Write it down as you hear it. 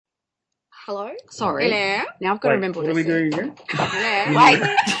Hello? Sorry. Hello? Now I've got to remember what are we doing again? Hello? Wait.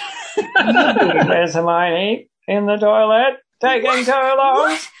 There's Hermione in the toilet taking too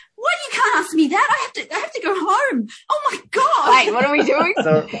long. What? You can't ask me that. I have to go home. Oh my god. Wait, what are we doing?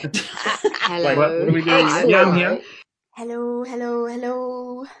 So, Hello. wait, what are we doing? Hello. Yeah, I'm here. Hello.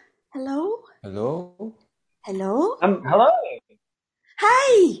 Hello? Hello? Hello.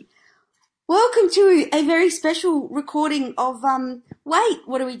 Hey! Welcome to a very special recording of Wait,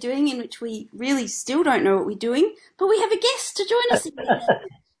 what are we doing? In which we really still don't know what we're doing, but we have a guest to join us.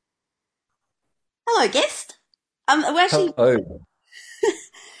 Hello, guest. We're actually Hello.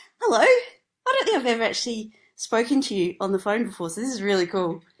 hello. I don't think I've ever actually spoken to you on the phone before, so this is really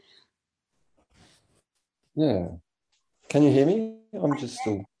cool. Yeah. Can you hear me? I'm just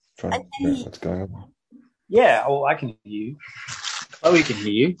still trying to figure out what's going on. Yeah, well, I can hear you. Oh, we can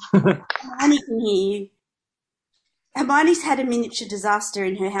hear you. Hermione can hear you. Hermione's had a miniature disaster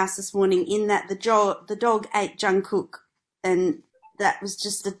in her house this morning in that the dog ate Jungkook, and that was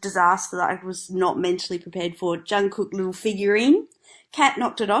just a disaster that I was not mentally prepared for. Jungkook little figurine. Cat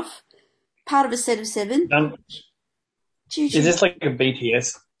knocked it off. Part of a set of 7. Is this like a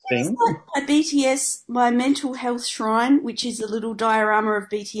BTS thing? At BTS, my mental health shrine, which is a little diorama of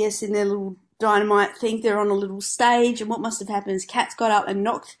BTS in their little dynamite thing. They're on a little stage, and what must have happened is Cat's got up and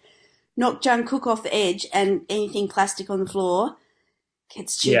knocked Jungkook off the edge, and anything plastic on the floor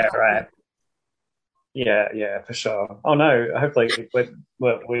gets chewed. Yeah, right. Yeah, for sure. Oh no, hopefully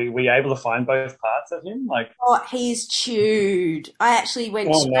we able to find both parts of him. Like, oh, he's chewed. I actually went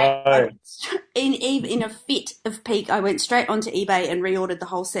in a fit of pique. I went straight onto eBay and reordered the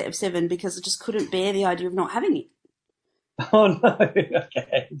whole set of 7 because I just couldn't bear the idea of not having it. Oh no,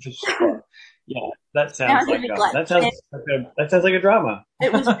 okay, for sure. Yeah, that sounds that sounds like a drama.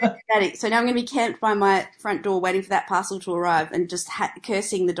 It was very dramatic. So now I'm going to be camped by my front door waiting for that parcel to arrive and just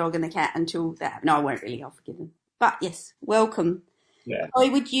cursing the dog and the cat until that. No, I won't really. I'll forgive them. But yes, welcome. Yeah. Chloe,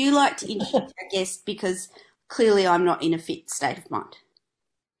 would you like to introduce our guest? Because clearly I'm not in a fit state of mind.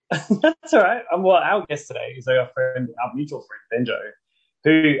 That's all right. Well, our guest today is our mutual friend, Benjo,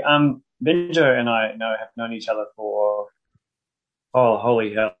 who Benjo and I have known each other for, oh,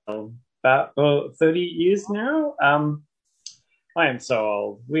 holy hell, about 30 years now. I am so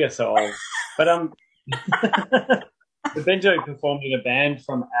old. We are so old. But Benjo performed in a band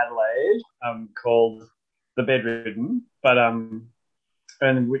from Adelaide called The Bedridden, but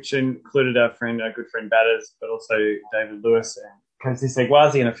and which included our good friend Batters, but also David Lewis and Casey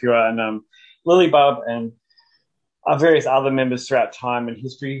Seguazi and a few and Lily Bub and various other members throughout time and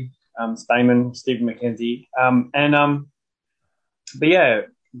history, Stayman, Stephen McKenzie. But yeah,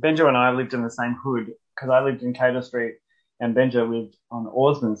 Benjo and I lived in the same hood because I lived in Cater Street and Benjo lived on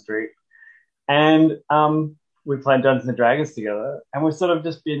Osmond Street. And we played Dungeons and Dragons together, and we've sort of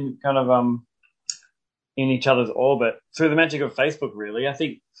just been kind of in each other's orbit through the magic of Facebook, really. I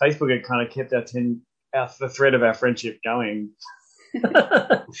think Facebook had kind of kept the thread of our friendship going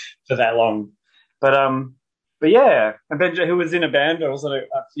for that long. But yeah, and Benjo, who was in a band, also a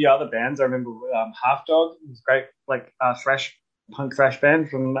few other bands. I remember Half Dog, it was great, like punk thrash band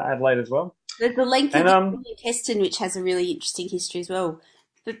from Adelaide as well. There's the length of Keston, which has a really interesting history as well.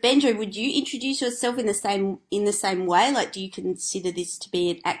 But Benjo, would you introduce yourself in the same way? Like, do you consider this to be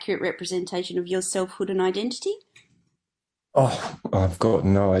an accurate representation of your selfhood and identity? Oh, I've got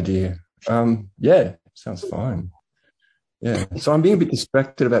no idea. Yeah, sounds fine. Yeah, so I'm being a bit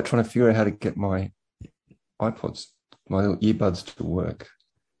distracted about trying to figure out how to get my iPods, my little earbuds to work.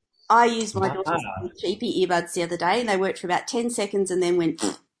 I used my daughter's cheapy earbuds the other day, and they worked for about 10 seconds and then went...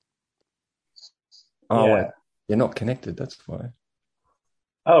 Oh, yeah. Wait, they're not connected, that's why.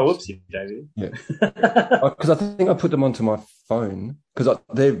 Oh, whoopsie, David. Yeah, because I think I put them onto my phone because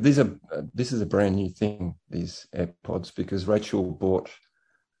this is a brand new thing, these AirPods, because Rachel bought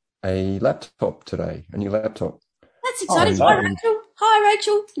a laptop today, a new laptop. That's exciting. Hi, Rachel. Hi,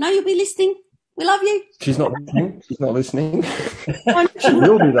 Rachel. No, you'll be listening. We love you. She's not listening. She's not listening. She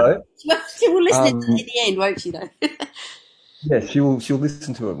will be though. She will listen in the end, won't she? Though. Yeah, she'll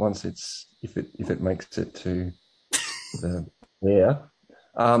listen to it once if it makes it to the air.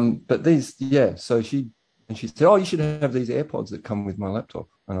 But these, yeah. So she said, "Oh, you should have these AirPods that come with my laptop."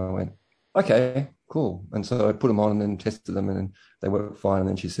 And I went, "Okay, cool." And so I put them on and then tested them, and then they worked fine. And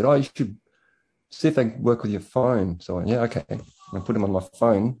then she said, "Oh, you should see if they work with your phone." So I went, "Yeah, okay." And I put them on my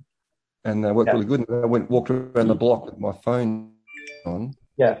phone, and they worked really good. And I walked around the block with my phone on,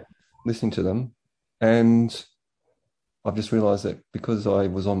 listening to them, and I've just realised that because I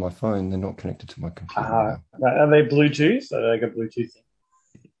was on my phone, they're not connected to my computer. Are they Bluetooth? Are they like a Bluetooth thing?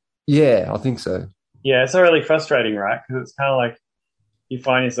 Yeah, I think so. Yeah, it's really frustrating, right? Because it's kind of like you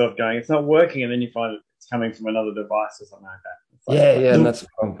find yourself going, it's not working, and then you find it's coming from another device or something like that. It's like, Yeah, and that's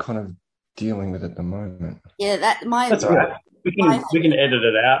what I'm kind of dealing with at the moment. Yeah, that's all right. We can edit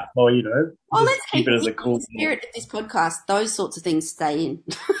it out, or Oh, just let's keep it as a cool the spirit of this podcast. Those sorts of things stay in.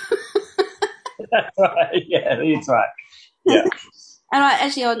 That's right. Yeah, that's right. Yeah. And I'll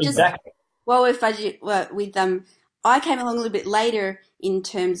just Exactly. while we're fudging with I came along a little bit later in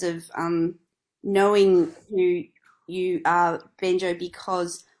terms of knowing who you are, Benjo,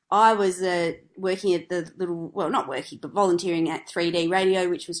 because I was working at the not working, but volunteering at 3D Radio,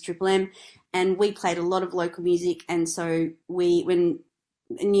 which was Triple M, and we played a lot of local music. And so when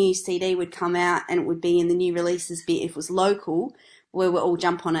a new CD would come out and it would be in the new releases bit, if it was local, we would all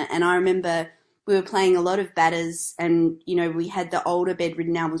jump on it. And I remember we were playing a lot of Batters, and we had the older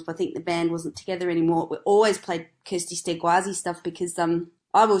Bedridden albums, but I think the band wasn't together anymore. We always played Kirsty Stegwazi stuff because I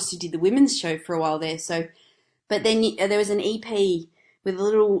also did the women's show for a while there. So, but then there was an EP with a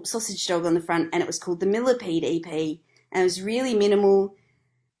little sausage dog on the front, and it was called the Millipede EP, and it was really minimal,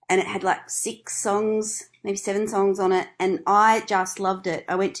 and it had like 6 songs, maybe 7 songs on it, and I just loved it.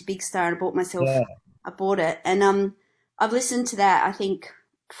 I went to Big Star and I bought it, and I've listened to that, I think,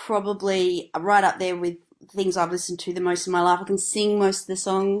 probably right up there with things I've listened to the most in my life. I can sing most of the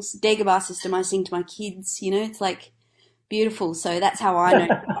songs. Dagobah System I sing to my kids, it's like beautiful. So that's how I know.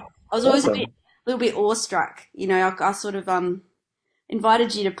 I was always a little bit awestruck. I sort of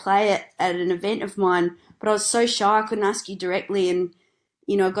invited you to play it at an event of mine, but I was so shy I couldn't ask you directly, and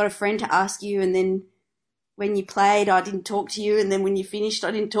I got a friend to ask you, and then when you played I didn't talk to you, and then when you finished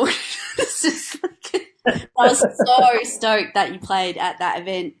I didn't talk to you. It's just like, I was so stoked that you played at that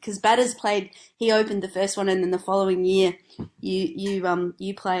event, because Batters played. He opened the first one, and then the following year,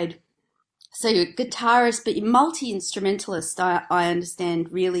 you played. So you're a guitarist, but you're multi-instrumentalist. I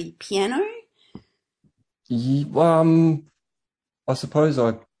understand. Really, piano. I suppose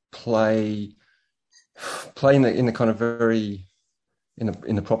I play in the kind of very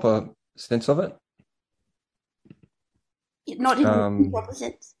in the proper sense of it. Not in the proper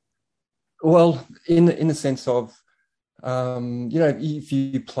sense. Well, in the sense of, if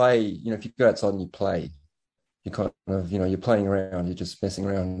you play, if you go outside and you play, you kind of, you're playing around, you're just messing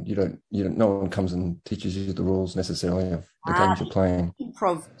around. You don't, no one comes and teaches you the rules necessarily of the games you're playing.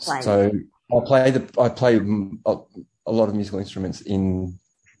 Improv play. So I play a lot of musical instruments in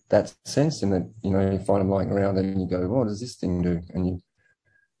that sense, in that, you find them lying around and you go, what does this thing do? And you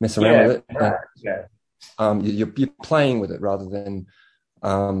mess around with it. Right. Yeah. You're playing with it rather than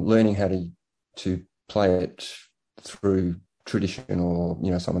learning how to play it through tradition, or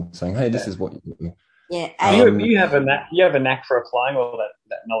someone saying, "Hey, this is what you do." Yeah, you have a knack for applying all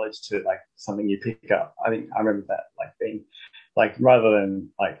that knowledge to like something you pick up. I think I remember that being rather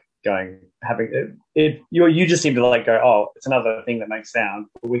than having it. You just seem to go, oh, it's another thing that makes sound,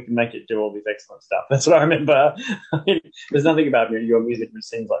 but we can make it do all this excellent stuff. That's what I remember. There's nothing about your music which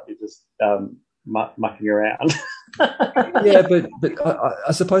seems like you're just mucking around. Yeah, but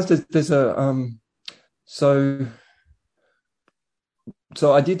I suppose there's a so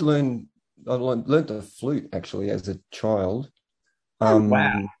I did learn. I learned the flute actually as a child.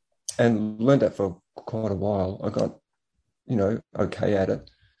 Wow! And learned that for quite a while. I got okay at it,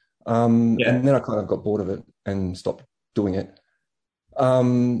 and then I kind of got bored of it and stopped doing it.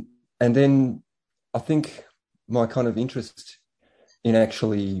 And then I think my kind of interest in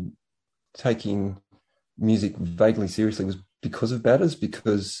actually taking music vaguely seriously was because of Batters,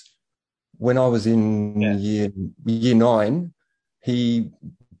 because when I was in year 9, he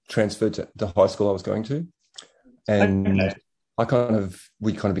transferred to the high school I was going to, and we kind of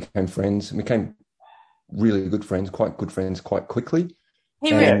became friends, and became really good friends, quite quickly.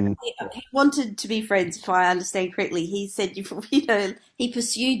 He wanted to be friends, if I understand correctly. He said, he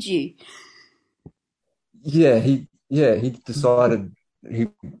pursued you. Yeah, he decided he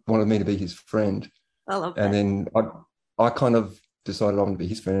wanted me to be his friend. I love that. And then I kind of decided I wanted to be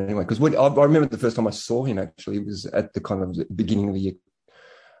his friend anyway. Because I remember the first time I saw him, actually, it was at the kind of beginning of the year,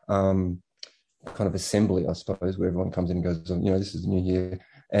 kind of assembly, I suppose, where everyone comes in and goes, this is the new year.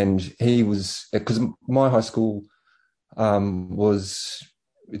 And he was, because my high school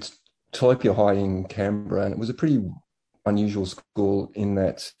it's Tilapia High in Canberra, and it was a pretty unusual school in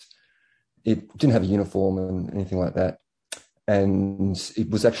that it didn't have a uniform and anything like that. And it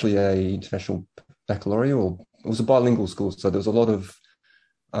was actually a international baccalaureate, or it was a bilingual school. So there was a lot of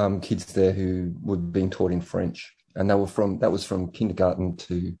kids there who were being taught in French, and that was from kindergarten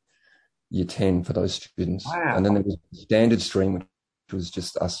to year 10 for those students. Wow. And then there was standard stream, which was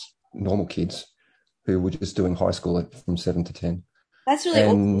just us normal kids who were just doing high school from 7 to 10. That's really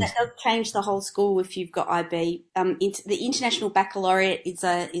awesome. And That does change the whole school if you've got IB. The International Baccalaureate is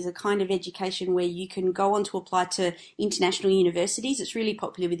a kind of education where you can go on to apply to international universities. It's really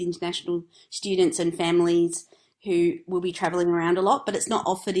popular with international students and families who will be travelling around a lot, but it's not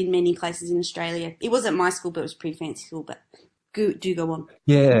offered in many places in Australia. It was at my school, but it was pretty fancy school. But do go on.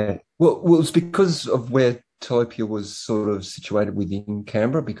 yeah, well, it's because of where Tilapia was sort of situated within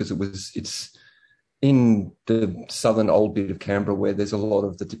Canberra, because it's in the southern old bit of Canberra where there's a lot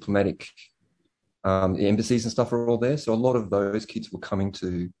of the diplomatic the embassies and stuff are all there. So a lot of those kids were coming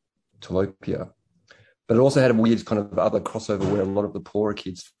to Tilapia. But it also had a weird kind of other crossover where a lot of the poorer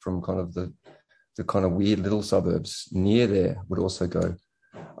kids from kind of the kind of weird little suburbs near there would also go,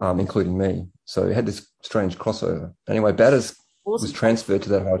 including me. So it had this strange crossover. Anyway, Batters was transferred to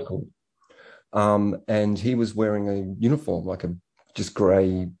that high school. And he was wearing a uniform, like a just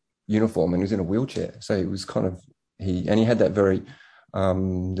grey uniform, and he was in a wheelchair. So he was kind of, he had that very,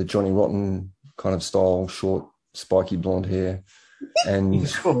 the Johnny Rotten kind of style, short, spiky blonde hair. And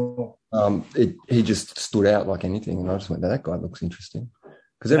he just stood out like anything. And I just went, that guy looks interesting.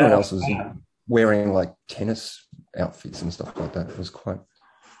 Because everyone else was wearing like tennis outfits and stuff like that. It was quite,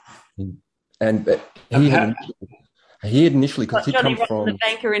 and he had initially, because he'd come from the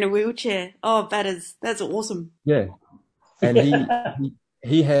banker in a wheelchair. Oh, that's awesome. Yeah. And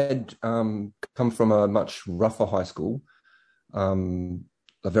he had come from a much rougher high school. A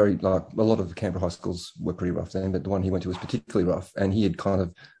lot of the Canberra high schools were pretty rough then, but the one he went to was particularly rough. And he had kind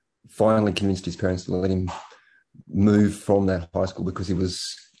of finally convinced his parents to let him move from that high school because he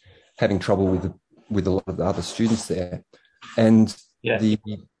was having trouble with a lot of the other students there. And the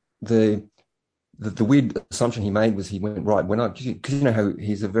weird assumption he made was he went, right, because you know how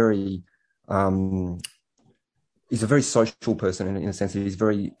he's a very social person in a sense that he's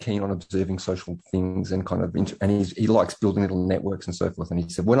very keen on observing social things and kind of, he likes building little networks and so forth. And he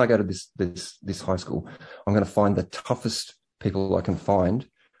said, when I go to this high school, I'm going to find the toughest people I can find,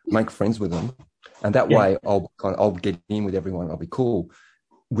 make friends with them, and that way I'll get in with everyone. I'll be cool,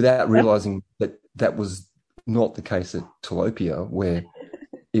 without realizing that was not the case at Tilapia, where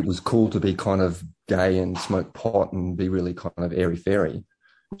it was cool to be kind of gay and smoke pot and be really kind of airy-fairy.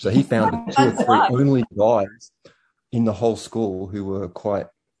 So he found the 2 or 3 only guys in the whole school who were quite,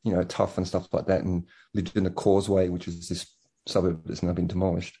 tough and stuff like that, and lived in the Causeway, which is this suburb that's now been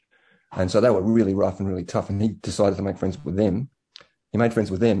demolished. And so they were really rough and really tough, and he decided to make friends with them. He made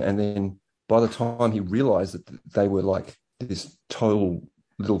friends with them, and then by the time he realized that they were like this total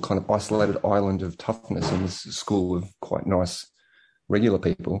little kind of isolated island of toughness in this school of quite nice regular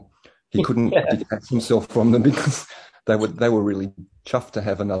people, he couldn't detach himself from them because they were really chuffed to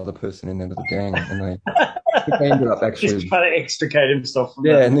have another person in their little gang, and they ended up actually just trying to extricate himself from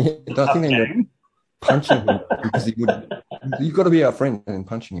and I think they ended up punching him because you've got to be our friend, and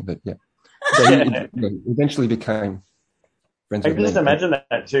punching him. But so he eventually became friends. I can just imagine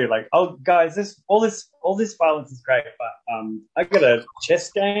that too. Like, oh guys, all this violence is great, but I got a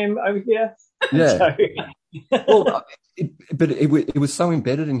chess game over here. Yeah. Well, it was so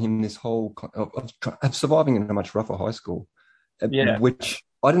embedded in him, this whole of surviving in a much rougher high school, which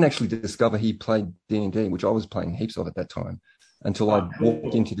I didn't actually discover he played D&D, which I was playing heaps of at that time, until I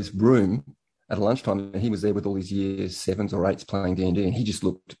walked into this room at lunchtime, and he was there with all his year 7s or 8s playing D&D, and he just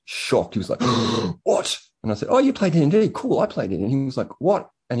looked shocked. He was like, "What?" And I said, "Oh, you play D&D? Cool, I played it." And he was like, "What?"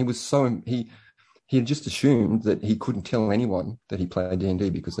 And he was he had just assumed that he couldn't tell anyone that he played D&D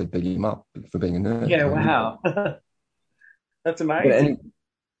because they'd beat him up for being a nerd. Yeah, wow. That's amazing.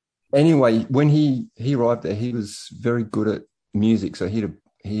 Anyway, when he arrived there, he was very good at music. So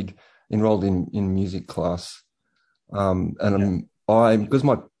he'd enrolled in music class. Because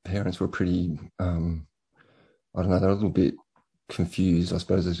my parents were pretty, I don't know, they're a little bit confused, I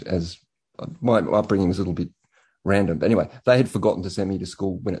suppose, as my upbringing was a little bit random. But anyway, they had forgotten to send me to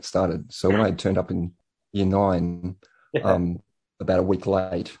school when it started. So when I turned up in year 9, about a week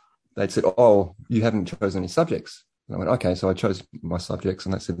late, they'd said, "Oh, you haven't chosen any subjects." And I went, "Okay." So I chose my subjects,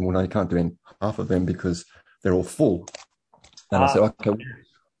 and they said, "Well, no, you can't do half of them because they're all full." And I said, "Okay,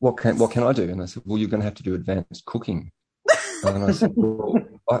 what can I do?" And they said, "Well, you're going to have to do advanced cooking." And I said, "Well,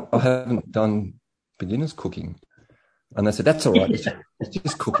 I haven't done beginner's cooking." And they said, "That's all right. It's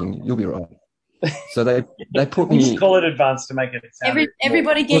just cooking. You'll be right." So they put me. Just call it advanced to make it sound.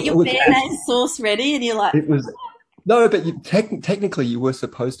 Everybody get your mayonnaise sauce ready, and you're like, it was no, but technically you were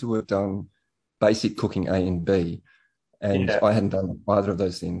supposed to have done basic cooking A and B, and I hadn't done either of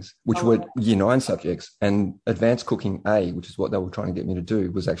those things, which were year 9 subjects. And advanced cooking A, which is what they were trying to get me to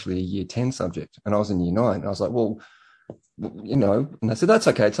do, was actually a year 10 subject, and I was in year 9. And I was like, well, and they said, "That's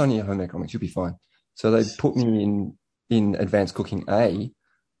okay. It's only a home economics. You'll be fine." So they put me in Advanced Cooking A,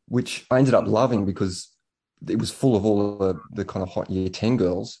 which I ended up loving because it was full of all the kind of hot year 10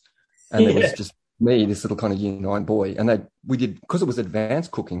 girls. And it was just me, this little kind of year 9 boy. And we did, because it was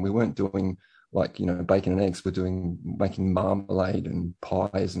advanced cooking, we weren't doing like, bacon and eggs. We're making marmalade and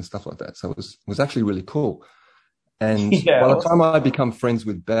pies and stuff like that. So it was actually really cool. And by the time I become friends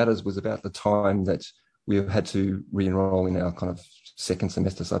with Batters was about the time that we had to re-enroll in our kind of second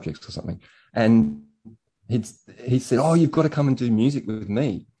semester subjects or something. And he said, "Oh, you've got to come and do music with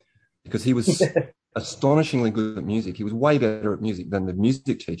me," because he was astonishingly good at music. He was way better at music than the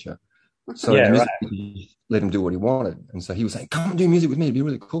music teacher. So the music teacher let him do what he wanted. And so he was saying, "Come and do music with me. It'd be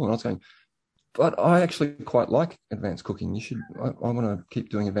really cool." And I was going, "But I actually quite like advanced cooking. I want to keep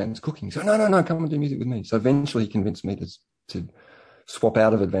doing advanced cooking." So no, come and do music with me. So eventually he convinced me to swap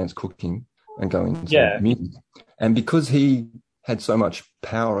out of advanced cooking and go into music. And because he had so much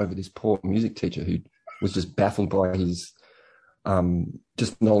power over this poor music teacher who was just baffled by his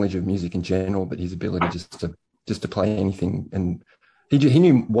just knowledge of music in general, but his ability just to play anything. And he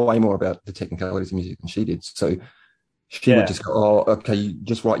knew way more about the technicalities of music than she did. So she would just go, "Oh, okay, you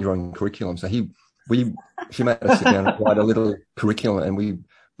just write your own curriculum." So she made us sit down and write a little curriculum, and we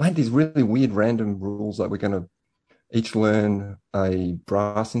made these really weird random rules, like we're going to each learn a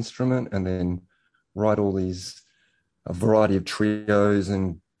brass instrument and then write all these a variety of trios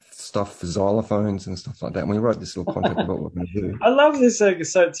and stuff for xylophones and stuff like that. And we wrote this little contract about what we're going to do. I love this. So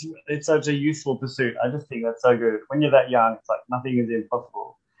it's such a useful pursuit. I just think that's so good. When you're that young, it's like nothing is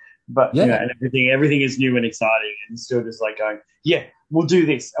impossible. But and everything is new and exciting, and still just like going, "Yeah, we'll do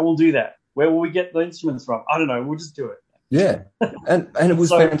this and we'll do that. Where will we get the instruments from? I don't know. We'll just do it." Yeah, and it was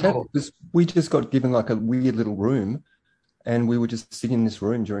so fantastic cool. because we just got given like a weird little room, and we would just sit in this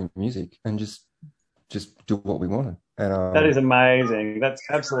room during music and just do what we wanted. And that is amazing. That's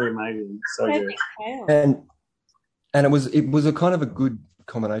absolutely amazing. So good. And it was a kind of a good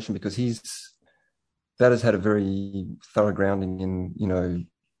combination because that has had a very thorough grounding in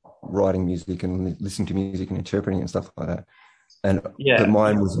writing music and listening to music and interpreting and stuff like that. And but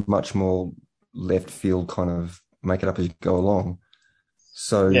mine was a much more left field kind of make it up as you go along.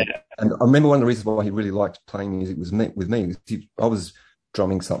 So and I remember one of the reasons why he really liked playing music with me. I was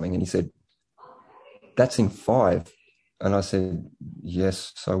drumming something and he said, "That's in 5." And I said,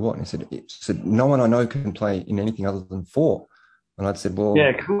 "Yes, so what?" And he said, "No one I know can play in anything other than 4." And I'd said, "Well,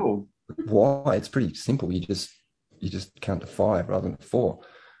 yeah, cool. Why? It's pretty simple. You just count to 5 rather than 4."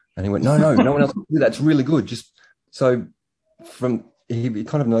 And he went, no one else can do that. It's really good. Just so he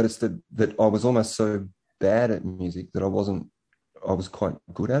kind of noticed that I was almost so bad at music that I was quite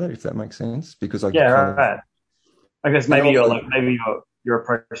good at it, if that makes sense. Because I guess maybe your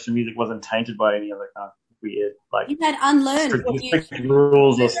approach to music wasn't tainted by any other kind of weird you had unlearned strict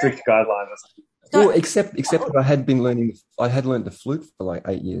rules or strict guidelines or something. Well, except that I had learned the flute for like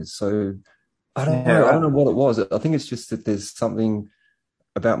 8 years. So I don't know. I don't know what it was. I think it's just that there's something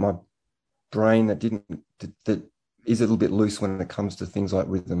about my brain that is a little bit loose when it comes to things like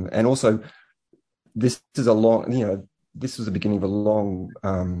rhythm. And also this was the beginning of a long,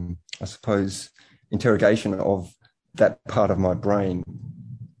 I suppose, interrogation of that part of my brain,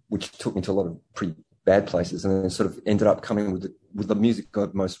 which took me to a lot of pretty bad places, and then sort of ended up coming with the music I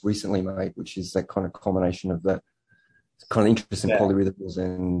most recently made, which is that kind of combination of that kind of interest in polyrhythms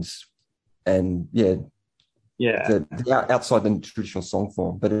and the outside the traditional song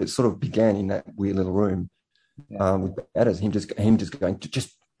form. But it sort of began in that weird little room with Batters, him just going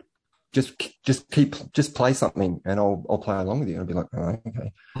just play something and I'll play along with you. And I'll be like, "Oh,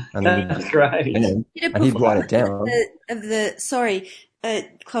 okay." And then that's great. And he'd write it down.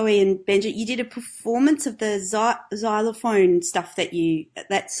 Chloe and Benja, you did a performance of the xylophone stuff I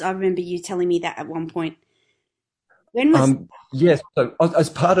remember you telling me that at one point. When was yes, so as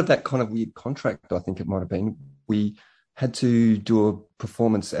part of that kind of weird contract, I think it might have been, we had to do a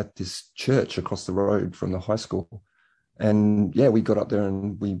performance at this church across the road from the high school. And we got up there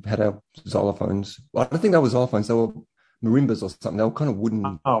and we had our xylophones. Well, I don't think they were xylophones, they were marimbas or something. They were kind of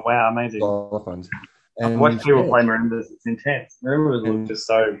wooden. Oh wow, amazing. Xylophones. And watch people play marimbas, it's intense. Marimbas look just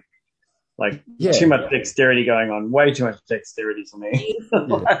so too much dexterity going on, way too much dexterity for me.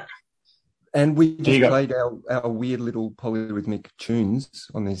 And we just played our weird little polyrhythmic tunes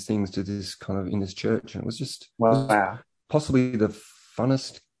on these things to this kind of in this church, and it was just possibly the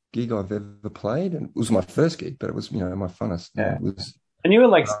funnest gig I've ever played, and it was my first gig, but it was my funnest. Yeah. It was, and you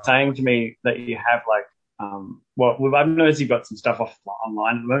were saying to me that you have I've noticed you've got some stuff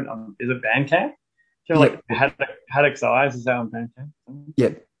online at the moment. Is it Bandcamp? Haddocks Eyes, is that on Bandcamp?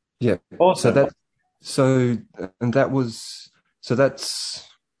 Yeah. Awesome. That's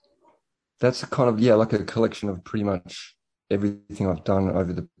that's a kind of, yeah, like a collection of pretty much everything I've done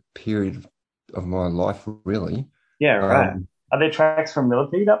over the period of my life, really. Yeah, right. Um, Are there tracks from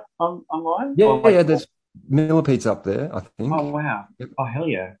Millipede up online? yeah, Or like, yeah, there's Millipedes up there, I oh think. wow. Yep. Oh hell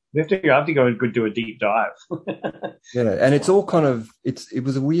yeah. I have to go and do a deep dive. Yeah, and it's all kind of it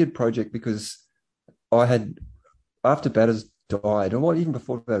was a weird project because I had after Batters died, or even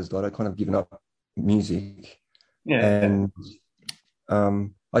before Batters died, I'd kind of given up music, Yeah. and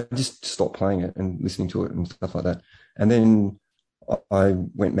I just stopped playing it and listening to it and stuff like that. And then I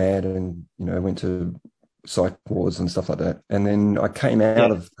went mad and went to psych wards and stuff like that. And then I came out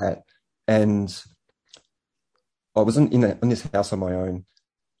Yeah. of that, and I was in this house on my own,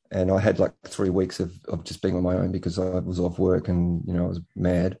 and I had like 3 weeks of just being on my own because I was off work and I was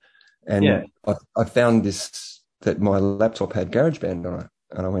mad. And Yeah. I found this that my laptop had GarageBand on it,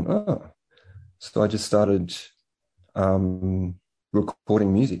 and I went, oh. So I just started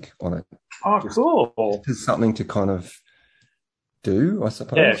recording music on it. Oh, Just cool. as something to kind of do, I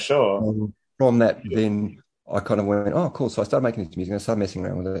suppose. Yeah, sure. And from that, then I kind of went, oh, cool. So I started making this music and I started messing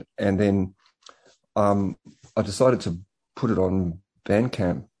around with it. And then I decided to put it on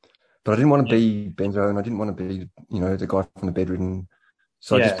Bandcamp, but I didn't want to be Benzo and I didn't want to be, the guy from the Bedridden.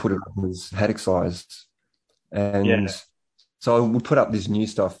 So I just put it up as Haddock Size. And so I would put up this new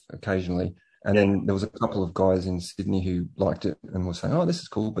stuff occasionally. And then there was a couple of guys in Sydney who liked it and were saying, oh, this is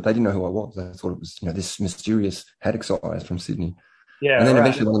cool. But they didn't know who I was. They thought it was, this mysterious Haddock Size from Sydney. Yeah. And then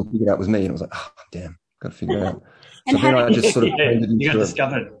eventually one of them figured out it was me. And I was like, oh, damn, got to figure it out. And so then I just sort of you got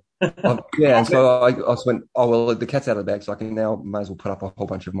discovered. yeah, and so I just went, oh, well, the cat's out of the bag, so I can now may as well put up a whole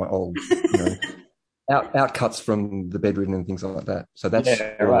bunch of my old, outcuts from the Bedridden and things like that. So that's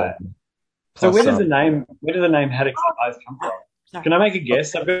right. So where does the name Haddock Size come from? Sorry. Can I make a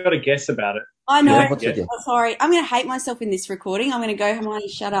guess? I've got a guess about it. I know. Yeah, sorry, I'm going to hate myself in this recording. I'm going to go, Hermione,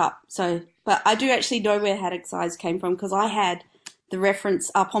 shut up. But I do actually know where Haddock Size came from because I had the reference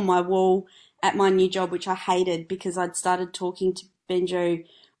up on my wall at my new job, which I hated because I'd started talking to Benjo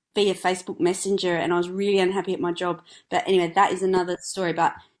via Facebook Messenger and I was really unhappy at my job. But anyway, that is another story,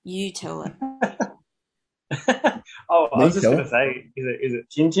 but you tell it. Oh, I was just going to say, is it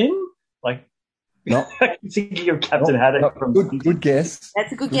Chin Chin? Like, no. I'm thinking of Captain Haddock from... Good guess.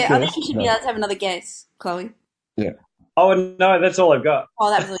 That's a good guess. I think you should be able to have another guess, Chloe. Yeah. Oh, no, that's all I've got.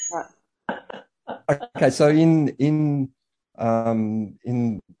 Oh, that was really right. Okay, so in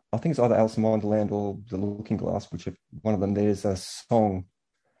I think it's either Alice in Wonderland or The Looking Glass, which one of them, there's a song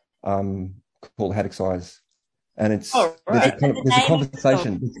called Haddock Size. And it's there's a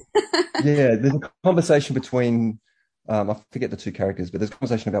conversation. Yeah, there's a conversation between I forget the two characters, but there's a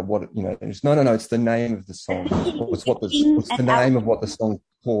conversation about what it's it's the name of the song. What's the name of what the song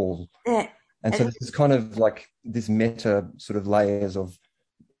called? Yeah. And so there's kind of like this meta sort of layers of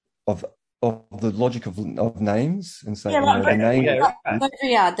the logic of names, and so the name.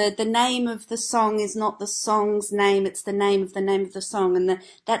 The name of the song is not the song's name; it's the name of the song, and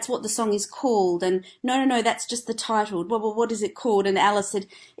that's what the song is called. And no, that's just the title. Well, what is it called? And Alice said,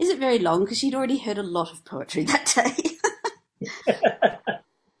 "Is it very long?" Because she'd already heard a lot of poetry that day.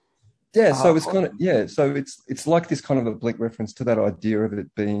 Yeah, so it's kind of so it's like this kind of oblique reference to that idea of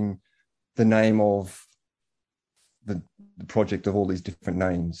it being the name of the project of all these different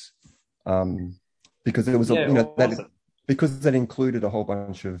names. Because there was because that included a whole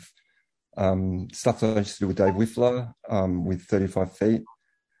bunch of stuff that I used to do with Dave Whiffler, with 35 Feet,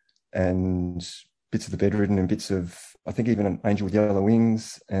 and bits of the Bedridden and bits of, I think, even an Angel with Yellow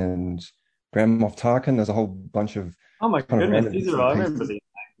Wings and Grand Moff Tarkin. There's a whole bunch of I remember these names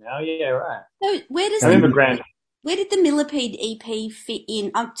now. Yeah, right. So where did the Millipede EP fit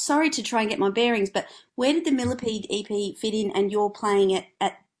in? I'm sorry to try and get my bearings, but where did the Millipede EP fit in? And you're playing it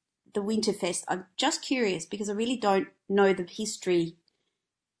at the Winterfest. I'm just curious because I really don't know the history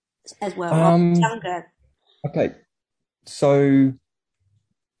as well. I'm younger. Okay, so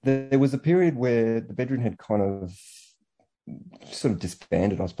there was a period where the Bedridden had kind of sort of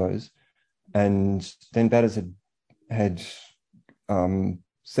disbanded, I suppose, and then Batters had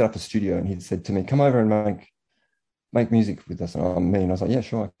set up a studio, and he'd said to me, "Come over and make music with us." And I was like, "Yeah,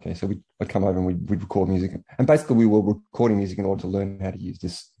 sure, okay." So I'd come over and we'd record music, and basically we were recording music in order to learn how to use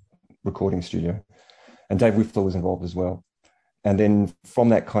this recording studio, and Dave Whiffler was involved as well. And then from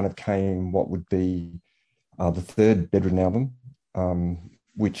that kind of came what would be the third Bedridden album,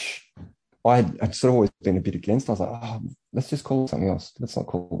 which I'd sort of always been a bit against. I was like, let's just call it something else. Let's not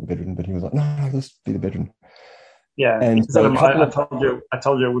call it the Bedridden. But he was like, no, let's be the Bedridden. Yeah, and so I told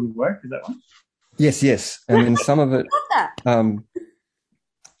you it wouldn't work. Is that one? Yes, and then some of it,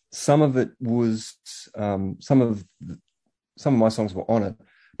 some of it was some of my songs were on it,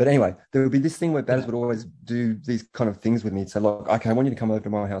 But anyway, there would be this thing where Batters would always do these kind of things with me. He'd say, look, okay, I want you to come over to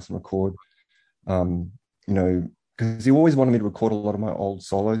my house and record, because he always wanted me to record a lot of my old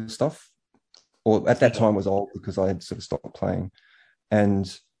solo stuff, or at that time was old because I had sort of stopped playing.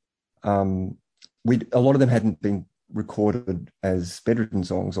 And a lot of them hadn't been recorded as Bedridden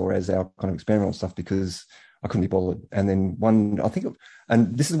songs or as our kind of experimental stuff because I couldn't be bothered. And then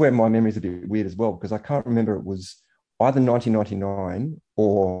and this is where my memory is a bit weird as well, because I can't remember, it was either 1999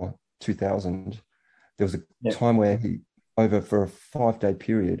 or 2000. There was a time where over for a 5-day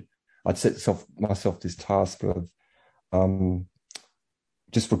period, I'd set myself this task of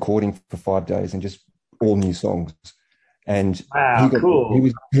just recording for 5 days and just all new songs. And cool.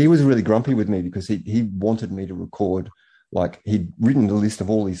 He was really grumpy with me because he wanted me to record, like he'd written the list of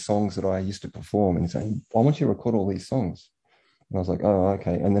all these songs that I used to perform and he's saying, I want you to record all these songs. And I was like, oh,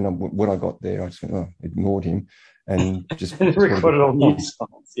 okay. And then when I got there, I just ignored him and just recorded all new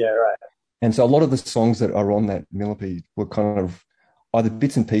songs. Yeah, right. And so a lot of the songs that are on that Millipede were kind of either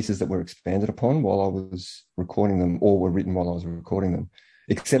bits and pieces that were expanded upon while I was recording them or were written while I was recording them,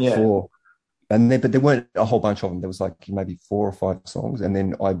 except for, but there weren't a whole bunch of them. There was like maybe 4 or 5 songs. And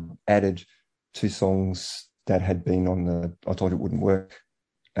then I added 2 songs that had been on the I Thought It Wouldn't Work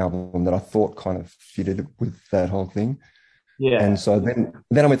album that I thought kind of fitted with that whole thing. Yeah. And so then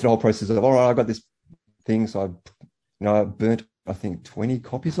I went through the whole process of, all right, I got this thing. So I burnt, I think, 20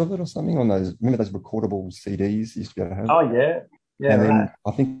 copies of it or something on those. Remember those recordable CDs you used to be able to have? Oh, yeah. Yeah. And then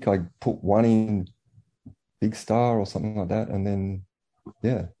I think I put one in Big Star or something like that. And then,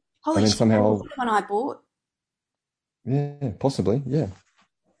 yeah. Holy shit, somehow that was the one I bought. Yeah, possibly. Yeah.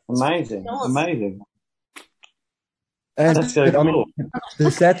 Amazing. Amazing. And that's so cool. I mean,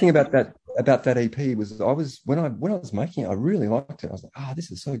 the sad thing about that EP was when I was making it, I really liked it. I was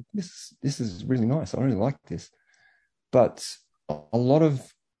like, this is really nice. I really like this. But a lot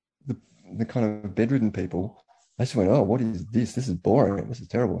of the kind of bedridden people, they just went, oh, what is this? This is boring. This is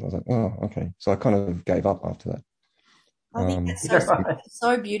terrible. And I was like, oh, okay. So I kind of gave up after that. I think it's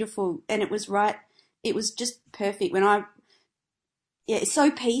so beautiful, and it was right. It was just perfect. It's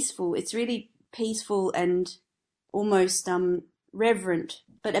so peaceful. It's really peaceful and almost reverent,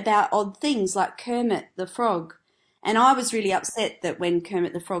 but about odd things like Kermit the Frog. And I was really upset that when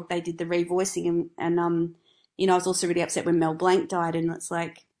Kermit the Frog, they did the revoicing, and I was also really upset when Mel Blanc died. And it's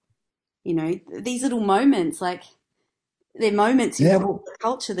like, these little moments, like they're moments in the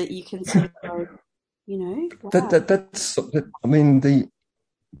culture that you can sort of go, wow. That's. I mean,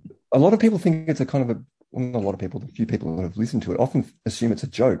 a lot of people think it's a kind of not a lot of people, the few people that have listened to it often assume it's a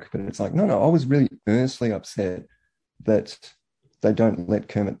joke, but it's like, no, I was really earnestly upset that they don't let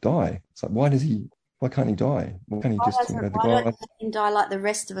Kermit die. It's like, why can't he die? Why can't he just why don't he die like the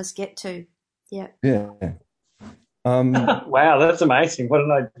rest of us get to? Yeah. Yeah. Wow, that's amazing. What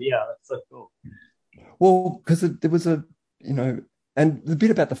an idea. That's so cool. Well, because there was and the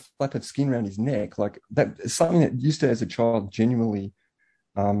bit about the flap of skin around his neck, like that is something that used to, as a child, genuinely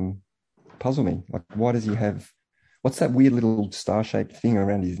puzzle me. Like, why does he have, what's that weird little star-shaped thing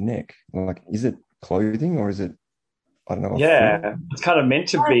around his neck? Like, is it clothing or is it, I don't know. Yeah, it's kind of meant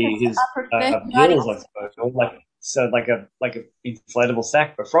to be his gills, I suppose, or like a inflatable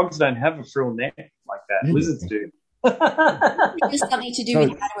sack. But frogs don't have a frill neck like that. Yeah. Lizards do. It's just something to do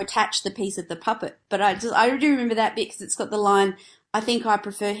with how to attach the piece of the puppet. But I do remember that bit because it's got the line, I think I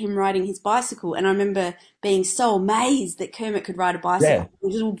prefer him riding his bicycle. And I remember being so amazed that Kermit could ride a bicycle. Yeah.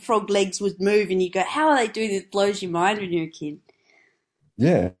 His little frog legs would move and you go, how do they do this? It blows your mind when you're a kid.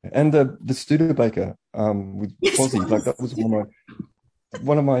 Yeah. And the Studebaker with Fozzie, like that was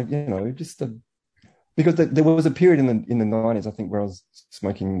one of my because there was a period in the 90s, I think, where I was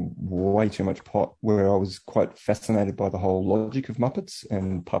smoking way too much pot, where I was quite fascinated by the whole logic of Muppets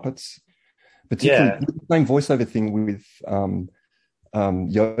and puppets, particularly the same voiceover thing with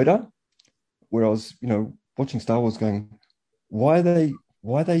Yoda, where I was, watching Star Wars going, why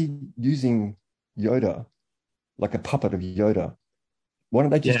are they using Yoda like a puppet of Yoda? Why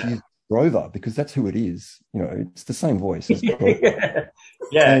don't they just use Grover? Because that's who it is. It's the same voice as Grover.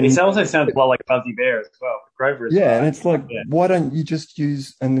 It also sounds a lot like Fuzzy Bear as well. Grover is and it's like, why don't you just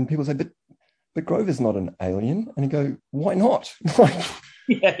use? And then people say, but Grover's not an alien, and you go, why not?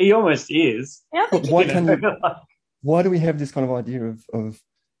 Yeah, he almost is. Why do we have this kind of idea of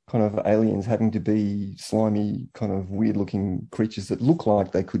kind of aliens having to be slimy, kind of weird-looking creatures that look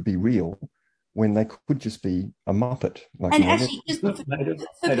like they could be real, when they could just be a Muppet? And actually, just for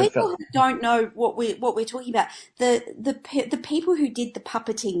people who don't know what we're talking about, the people who did the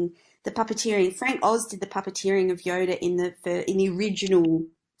puppeteering, Frank Oz did the puppeteering of Yoda in the original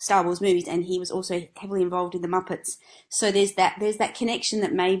Star Wars movies, and he was also heavily involved in the Muppets. So there's that connection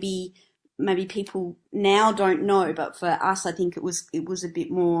that maybe people now don't know, but for us, I think it was a bit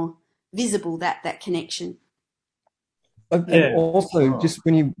more visible, that connection. And also, just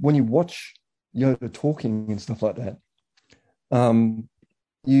when you watch Yoda talking and stuff like that,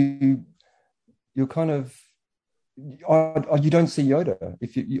 you're kind of you don't see Yoda.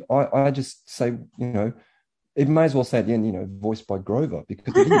 If I just say, it may as well say at the end, voiced by Grover,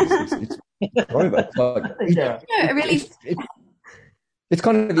 because it is. It's Grover. It's like, it's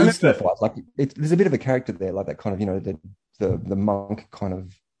kind of Eastern-fied. Like there's a bit of a character there, like that kind of, the monk kind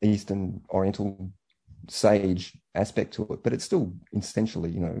of Eastern Oriental sage aspect to it, but it's still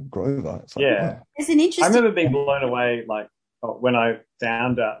essentially, Grover. It's like, It's an interesting. I remember being blown away, like when I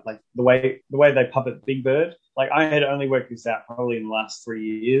found out, like the way they puppet Big Bird. Like I had only worked this out probably in the last 3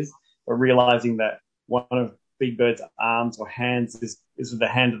 years, but realizing that one of Big Bird's arms or hands is with the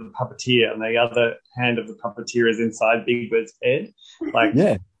hand of the puppeteer, and the other hand of the puppeteer is inside Big Bird's head. Like,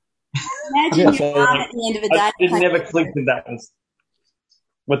 imagine your arm at the end of a day. It never clicked that that was.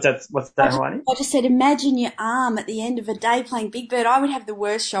 What's that, Hermione? I just said, imagine your arm at the end of a day playing Big Bird. I would have the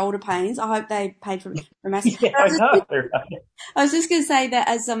worst shoulder pains. I hope they paid for us. Yeah, I know. I was just going to say that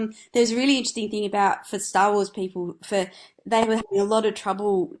there's a really interesting thing for Star Wars people. They were having a lot of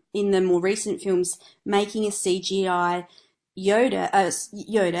trouble in the more recent films making a CGI Yoda,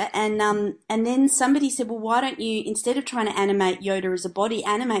 and then somebody said, well, why don't you, instead of trying to animate Yoda as a body,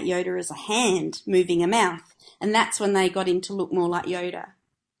 animate Yoda as a hand moving a mouth? And that's when they got him to look more like Yoda.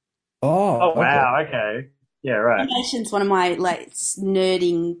 Oh wow! Okay, yeah, right. Animation's one of my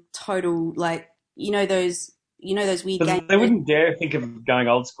nerding total those weird games. They wouldn't dare think of going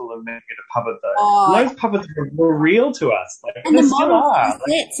old school and making it a puppet though. Those puppets were real to us, and the model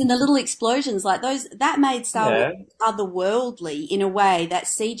sets and the little explosions, like those, that made Star Wars otherworldly in a way that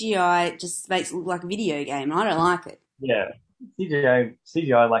CGI just makes it look like a video game. I don't like it. Yeah,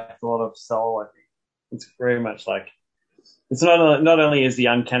 CGI lacks a lot of soul. I think it's very much like. It's not only is the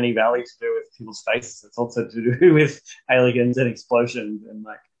uncanny valley to do with people's faces, it's also to do with aliens and explosions and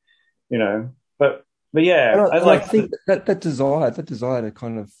But yeah, I think that desire to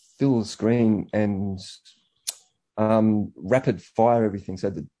kind of fill the screen and rapid fire everything, so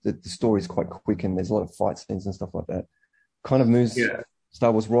that the story's quite quick and there's a lot of fight scenes and stuff like that, kind of moves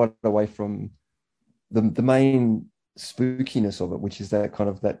Star Wars right away from the main spookiness of it, which is that kind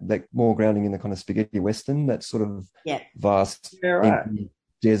of that more grounding in the kind of spaghetti western, that sort of vast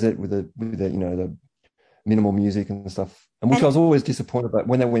desert with the minimal music and stuff, and which I was always disappointed about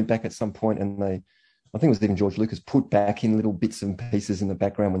when they went back at some point, and I think it was even George Lucas put back in little bits and pieces in the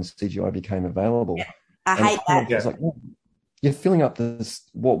background when CGI became available. I hate that. It's like, you're filling up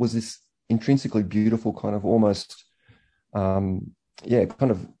what was this intrinsically beautiful kind of almost kind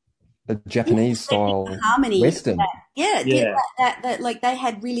of a Japanese style harmony western. That like they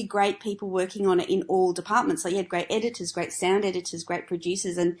had really great people working on it in all departments. Like you had great editors, great sound editors, great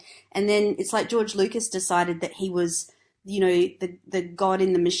producers, and then it's like George Lucas decided that he was, the god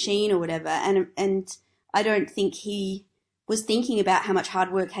in the machine or whatever, and I don't think he was thinking about how much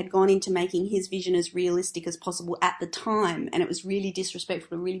hard work had gone into making his vision as realistic as possible at the time, and it was really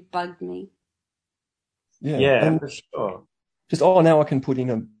disrespectful. It really bugged me. Yeah, for sure. Just, now I can put in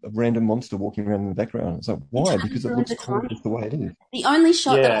a random monster walking around in the background. It's like, why? Because it looks cool just the way it is. The only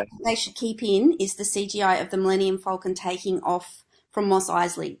shot that I think they should keep in is the CGI of the Millennium Falcon taking off from Mos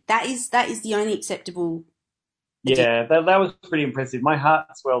Eisley. That is the only acceptable. Yeah, that was pretty impressive. My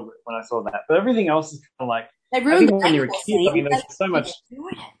heart swelled when I saw that. But everything else is kind of like, they ruined when you're a kid, there's so much.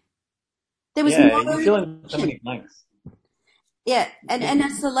 There was you feel in so many blanks. Yeah, and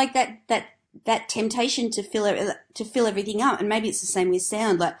it's like that temptation to fill everything up, and maybe it's the same with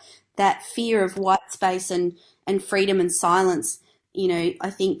sound, like that fear of white space and freedom and silence. I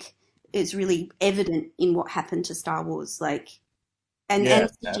think it's really evident in what happened to Star Wars, and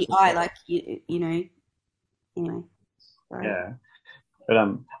CGI, anyway. Sorry. Yeah, but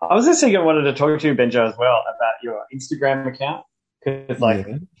I was just thinking, I wanted to talk to you, Benjo, as well about your Instagram account,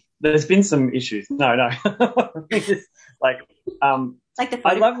 because there's been some issues. No, just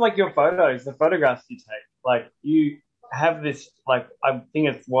I love your photos, the photographs you take. Like you have this, I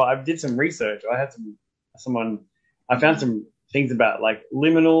think I did some research. I had I found some things about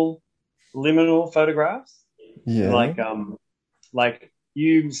liminal photographs. Yeah. Like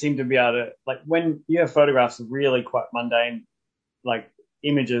you seem to be able to, when you have photographs of really quite mundane,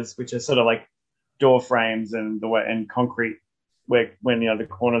 images, which are sort of like door frames and concrete, when the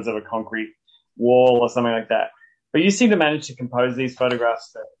corners of a concrete wall or something like that. But you seem to manage to compose these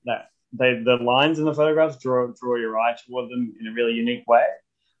photographs that the lines in the photographs draw your eye toward them in a really unique way.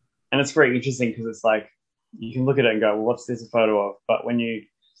 and it's very interesting because it's like you can look at it and go, well, what's this a photo of? But when you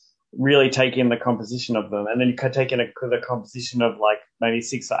really take in the composition of them, and then you can take in the composition of like maybe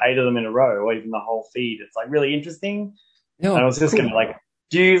 6 or 8 of them in a row, or even the whole feed, it's like really interesting. Yeah, and I was just cool. gonna like,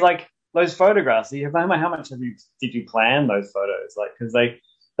 do you like those photographs? How much did you plan those photos? Like, because they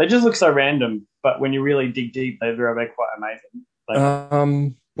just look so random, but when you really dig deep, they're quite amazing.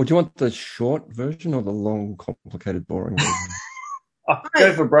 Like, Well, do you want the short version or the long, complicated, boring version?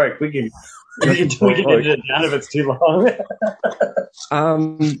 go for broke. We can edit it down if it's too long.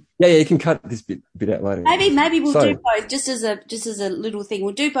 Yeah, you can cut this bit out later. Maybe we'll do both, just as a little thing.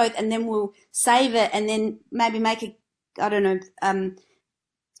 We'll do both, and then we'll save it, and then maybe make a, I don't know.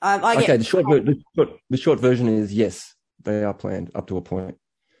 The short version is yes, they are planned up to a point.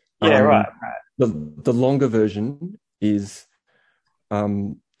 Yeah, right. The longer version is,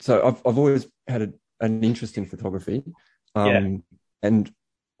 so I've always had an interest in photography, and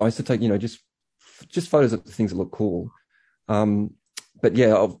I used to take just photos of things that look cool, but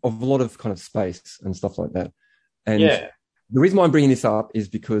yeah, of a lot of kind of space and stuff like that. And the reason why I'm bringing this up is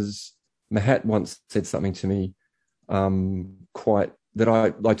because Mahat once said something to me, that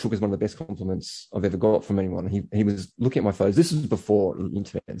I took as one of the best compliments I've ever got from anyone. He was looking at my photos. This was before the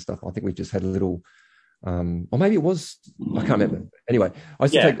internet and stuff. I think we just had a little, or maybe it was, I can't remember. Anyway, I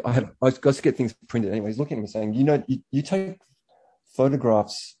used to get things printed anyway. He's looking at me saying, you take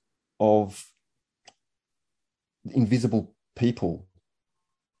photographs of invisible people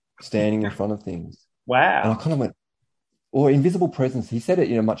standing in front of things. Wow. And I kind of went, or invisible presence. He said it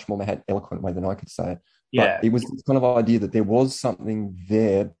in a much more eloquent way than I could say it. But it was this kind of idea that there was something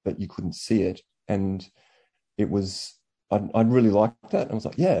there, but you couldn't see it. And it was, I'd really liked that. And I was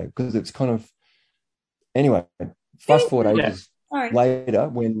like, yeah, because it's kind of, anyway, fast forward ages later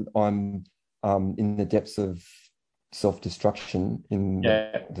when I'm in the depths of self-destruction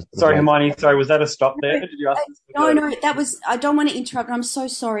Sorry, Hermione. Sorry, was that a stop there? Did you ask this? No, that was, I don't want to interrupt. I'm so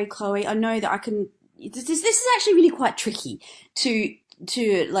sorry, Chloe. I know that I can, this is actually really quite tricky to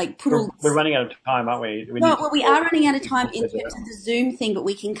like put all. We're running out of time, aren't we? We are running out of time in terms of the Zoom thing, but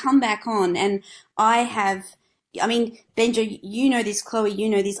we can come back on. And Benja, you know this, Chloe, you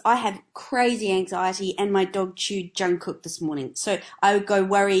know this. I have crazy anxiety, and my dog chewed Jungkook this morning, so I would go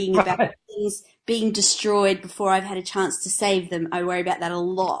worrying about things being destroyed before I've had a chance to save them. I worry about that a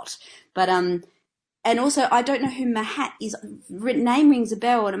lot, but and also I don't know who Mahat is. Name rings a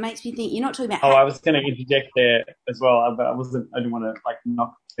bell, and it makes me think you're not talking about. I was going to interject there as well, but I didn't want to like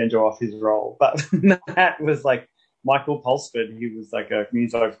knock Benja off his role, but Mahat was like Michael Pulsford. He was like a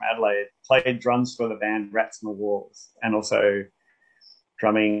muso from Adelaide, played drums for the band Rats on the Walls, and also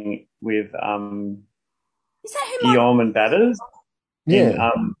drumming with Is that who Guillaume and Batters.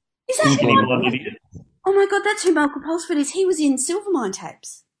 Yeah. Is that Skinny Blonde Idiot. Oh my God, that's who Michael Pulsford is. He was in Silvermine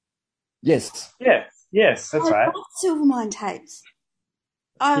Tapes. Yes. Yes, that's right. I love Silvermine Tapes.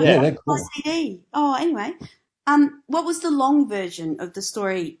 Oh, yeah, they're cool. CD. Oh, anyway. What was the long version of the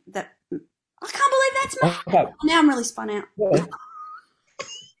story that... I can't believe that's Matt. Okay. Now I'm really spun out. Yeah.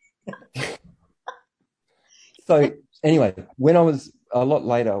 So anyway, when I was a lot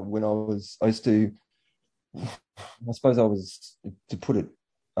later, I used to, I suppose I was, to put it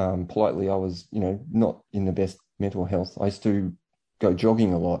politely, I was, not in the best mental health. I used to go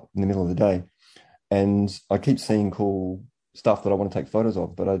jogging a lot in the middle of the day, and I keep seeing cool stuff that I want to take photos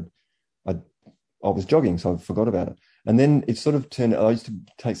of, but I was jogging, so I forgot about it. And then it sort of turned, I used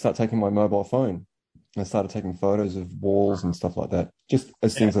to start taking my mobile phone. I started taking photos of walls and stuff like that, just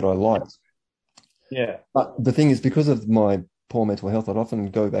as things that I liked. Yeah. But the thing is, because of my poor mental health, I'd often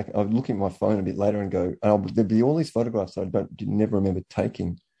go back, I'd look at my phone a bit later and go, there'd be all these photographs that I never remember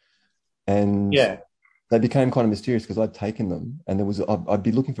taking. And they became kind of mysterious because I'd taken them, and I'd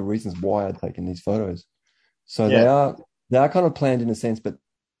be looking for reasons why I'd taken these photos. So they are kind of planned in a sense, but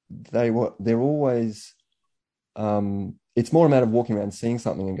they're always, it's more a matter of walking around, seeing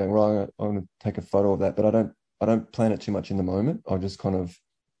something and going, right, I want to take a photo of that, but I don't plan it too much in the moment. I'll just kind of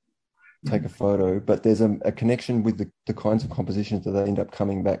take a photo, but there's a connection with the kinds of compositions that they end up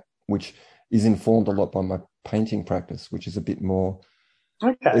coming back, which is informed a lot by my painting practice, which is a bit more,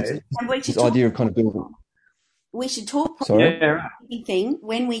 this idea of kind of building. We should talk thing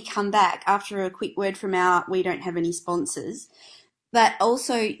when we come back after a quick word from our We Don't Have Any Sponsors. But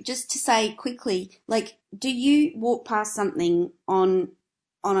also, just to say quickly, like, do you walk past something on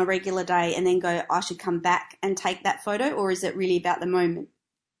a regular day and then go, I should come back and take that photo, or is it really about the moment?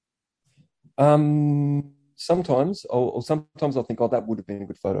 Sometimes, or sometimes I think, that would have been a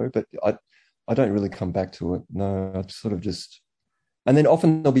good photo, but I don't really come back to it. No, I sort of just, and then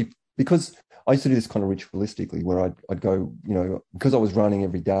often there'll be because I used to do this kind of ritualistically where I'd go, because I was running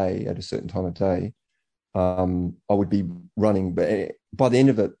every day at a certain time of day, I would be running, but by the end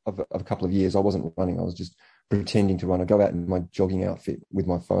of a couple of years, I wasn't running. I was just pretending to run. I'd go out in my jogging outfit with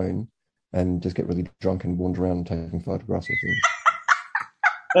my phone and just get really drunk and wander around taking photographs of things.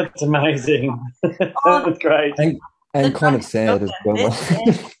 That's amazing. That's great. And kind of sad as well.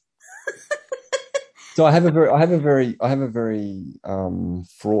 So I have a very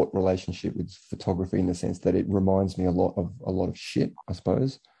fraught relationship with photography in the sense that it reminds me a lot of shit, I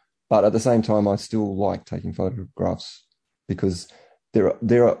suppose. But at the same time, I still like taking photographs because I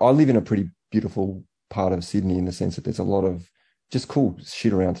live in a pretty beautiful part of Sydney in the sense that there's a lot of just cool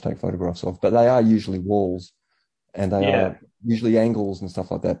shit around to take photographs of, but they are usually walls and they are usually angles and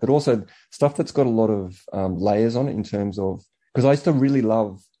stuff like that, but also stuff that's got a lot of layers on it in terms of, because I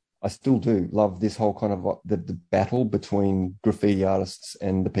still do love this whole kind of the battle between graffiti artists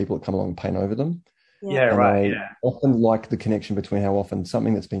and the people that come along and paint over them. Yeah, right. I often like the connection between how often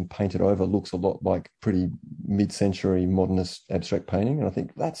something that's been painted over looks a lot like pretty mid-century modernist abstract painting. And I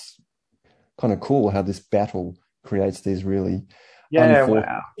think that's kind of cool how this battle creates these really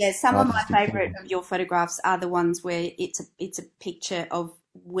wow. Yeah, some of my favourite of your photographs are the ones where it's a picture of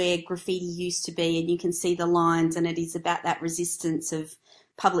where graffiti used to be and you can see the lines, and it is about that resistance of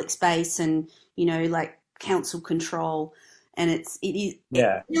public space and, like council control. And it's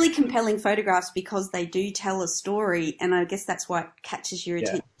really compelling photographs because they do tell a story, and I guess that's why it catches your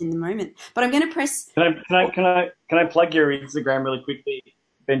attention in the moment. But I'm going to press. Can I plug your Instagram really quickly,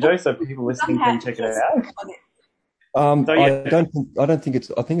 Benjo, so people listening can check it out? I don't think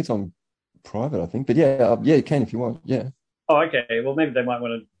I think it's on private. I think, but you can if you want. Yeah. Oh, okay. Well, maybe they might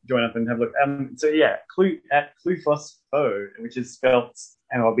want to join up and have a look. Cluefosfo, which is spelt,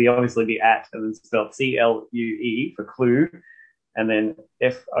 and I'll obviously be at, and then spelled CLUE for Clue, and then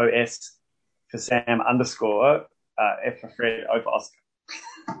FOS for Sam _ F for Fred, O for Oscar.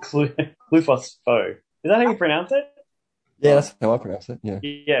 Cluefosfo. Is that how you pronounce it? Yeah, that's how I pronounce it. Yeah.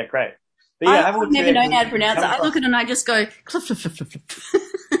 Yeah, great. But I've never known how to pronounce it. I look at it and I just go clip, flip, flip, flip, flip.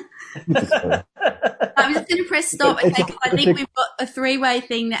 I'm just going to press stop. Okay, I think we've got a 3-way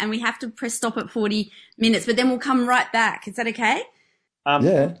thing and we have to press stop at 40 minutes, but then we'll come right back. Is that okay?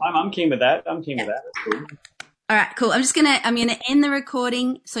 Yeah. I'm keen with that. That's cool. All right, cool. I'm going to end the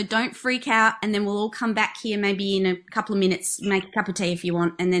recording, so don't freak out, and then we'll all come back here maybe in a couple of minutes, make a cup of tea if you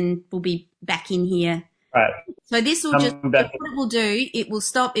want, and then we'll be back in here. Right. So this will what it will do, it will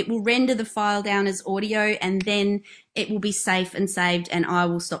stop, it will render the file down as audio, and then it will be safe and saved, and I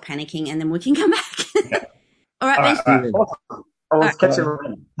will stop panicking, and then we can come back. Okay. All right, Ben. Awesome. I'll catch you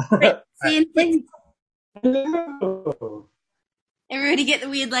around. See you next. Hello. Everybody get the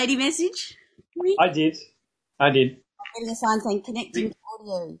weird lady message? I did. I'm getting a sign saying connecting to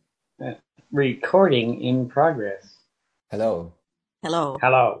audio. Recording in progress. Hello. Hello.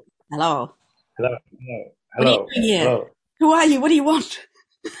 Hello. Hello. Hello. What are you doing here? Hello. Who are you? What do you want?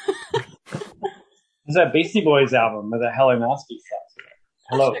 It's that Beastie Boys album with that Hello Nasty stuff.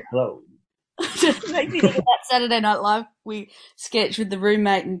 Hello. It makes me think of that Saturday Night Live sketch with the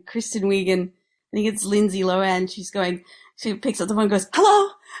roommate and Kristen Wiig, and I think it's Lindsay Lohan. She picks up the phone and goes, hello,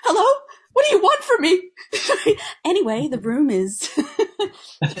 what do you want from me? Anyway, the room is.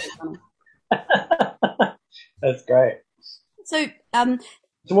 That's great. So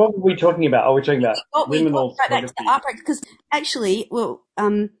what were we talking about? Oh, we're talking about liminal right back to the art practice, because actually,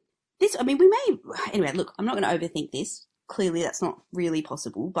 anyway, look, I'm not going to overthink this. Clearly that's not really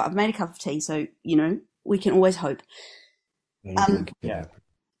possible, but I've made a cup of tea, so, we can always hope.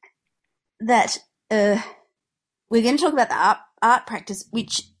 That we're going to talk about the art practice,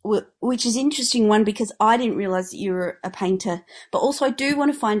 which is an interesting one because I didn't realise that you were a painter, but also I do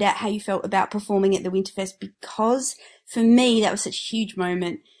want to find out how you felt about performing at the Winterfest, because for me that was such a huge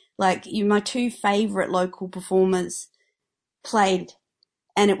moment. Like, my 2 favourite local performers played,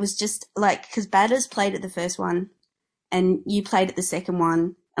 and it was just like, because Batters played at the first one and you played at the second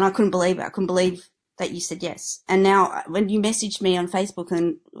one, and I couldn't believe it. I couldn't believe that you said yes. And now when you messaged me on Facebook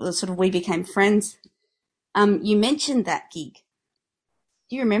and sort of we became friends, you mentioned that gig.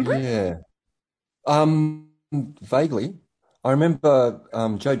 Do you remember it? Yeah. Vaguely. I remember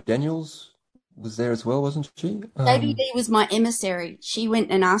Jo Daniels was there as well, wasn't she? JBD was my emissary. She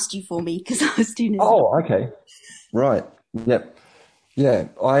went and asked you for me because I was doing it. Oh, okay. Right. Yep. Yeah.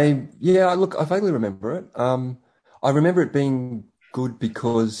 I vaguely remember it. I remember it being good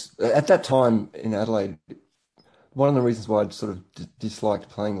because at that time in Adelaide, one of the reasons why I'd sort of disliked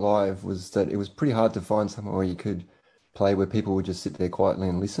playing live was that it was pretty hard to find somewhere where you could play where people would just sit there quietly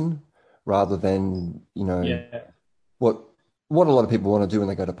and listen, rather than, what what a lot of people want to do when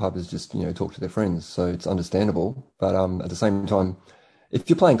they go to pub is just, talk to their friends. So it's understandable. But at the same time, if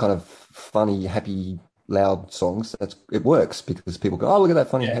you're playing kind of funny, happy, loud songs, it works because people go, oh, look at that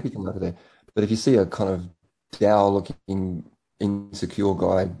funny, happy thing over there. But if you see a kind of dour-looking, insecure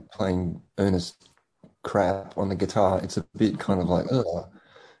guy playing earnest crap on the guitar, it's a bit kind of like, ugh,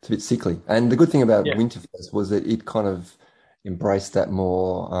 it's a bit sickly. And the good thing about Winterfest was that it kind of embraced that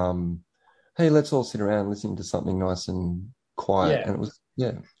more, hey, let's all sit around listening to something nice and quiet. Yeah. And it was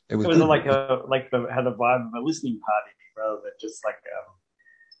good. like had the vibe of a listening party rather than just like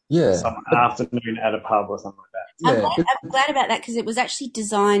some afternoon at a pub or something like that. I'm glad about that because it was actually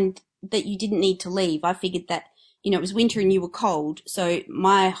designed that you didn't need to leave. I figured that, it was winter and you were cold. So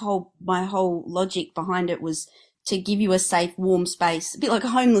my whole logic behind it was to give you a safe, warm space, a bit like a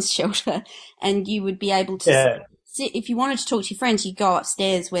homeless shelter, and you would be able to sit. If you wanted to talk to your friends, you'd go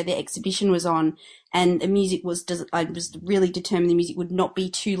upstairs where the exhibition was on, and the music I was really determined the music would not be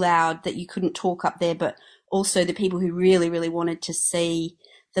too loud, that you couldn't talk up there, but also the people who really, really wanted to see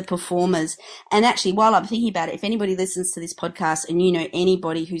the performers. And actually, while I'm thinking about it, if anybody listens to this podcast and you know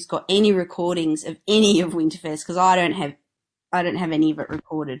anybody who's got any recordings of any of Winterfest, because I don't have any of it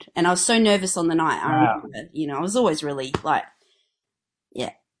recorded, and I was so nervous on the night. I remember, I was always really like,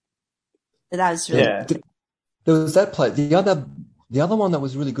 but that was really There was that play. The other one that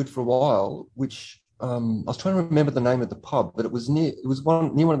was really good for a while, which I was trying to remember the name of the pub, but it was near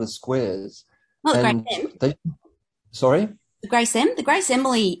one of the squares. Not the Grace M. Sorry? The Grace M? The Grace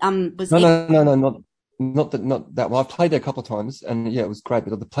Emily was No, not that one. I've played there a couple of times, and it was great.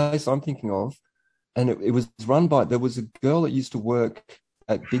 But the place I'm thinking of, and it was run by, there was a girl that used to work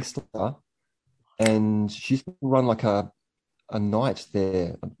at Big Star, and she used to run like a night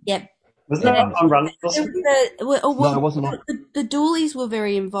there. Yep. Was that on Run? No, it wasn't. The Dooleys were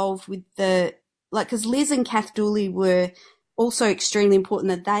very involved with because Liz and Kath Dooley were also extremely important.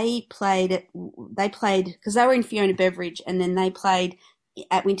 That they played because they were in Fiona Beveridge, and then they played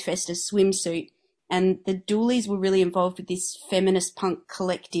at Winterfest as Swimsuit. And the Dooleys were really involved with this feminist punk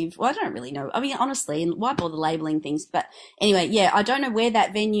collective. Well, I don't really know. I mean, honestly, and why bother labeling things? But anyway, I don't know where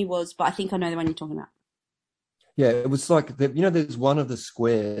that venue was, but I think I know the one you're talking about. Yeah, it was like there's one of the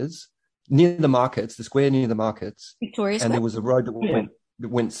squares near the markets, the square near the markets, Victoria Square. And there was a road that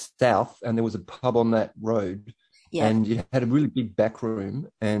went south, and there was a pub on that road, and you had a really big back room,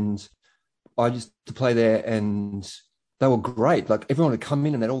 and I used to play there, and they were great. Like everyone would come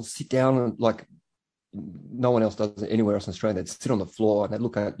in and they'd all sit down, and like no one else does it anywhere else in Australia. They'd sit on the floor and they'd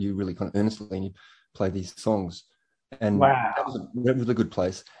look at you really kind of earnestly, and you play these songs. And that was a really good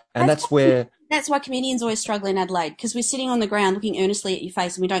place. And that's why comedians always struggle in Adelaide, because we're sitting on the ground looking earnestly at your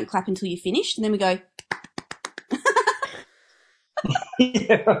face, and we don't clap until you finish, and then we go.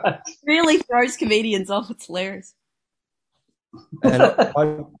 Really throws comedians off. It's hilarious. And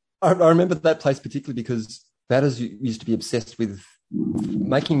I remember that place particularly because Batters used to be obsessed with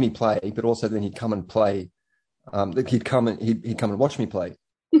making me play, but also then he'd come and play. He'd come and watch me play,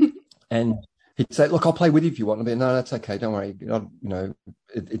 and he'd say, "Look, I'll play with you if you want." And I'd be, "No, that's okay. Don't worry.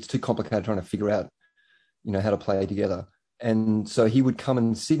 It's too complicated trying to figure out, how to play together." And so he would come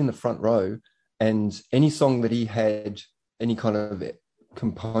and sit in the front row, and any song that he had any kind of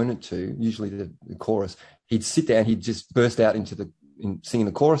component to, usually the chorus, he'd sit there and he'd just burst out into singing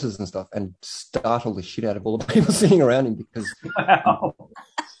the choruses and stuff, and startle the shit out of all the people sitting around him because.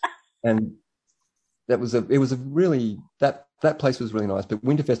 And that place was really nice. But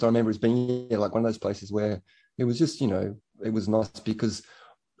Winterfest, I remember as being like one of those places where it was just, it was nice because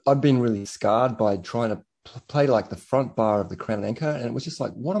I'd been really scarred by trying to play like the front bar of the Crown and Anchor, and it was just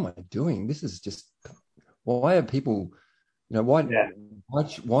like, what am I doing? This is just, why are people, why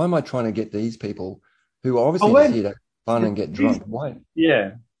am I trying to get these people who are obviously just here to have fun and get drunk? Why?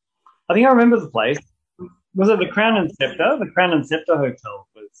 Yeah, I think I remember the place. Was it the Crown and Scepter? The Crown and Scepter Hotel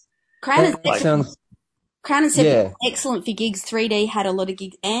was. Crown and Scepter, excellent for gigs. 3D had a lot of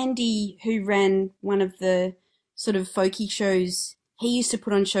gigs. Andy, who ran one of the sort of folky shows, he used to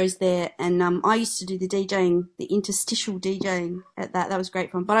put on shows there, and I used to do the DJing, the interstitial DJing at that. That was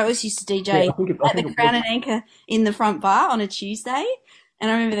great fun. But I always used to DJ at the Crown and Anchor in the front bar on a Tuesday. And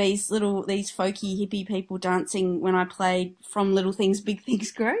I remember these folky hippie people dancing when I played From Little Things, Big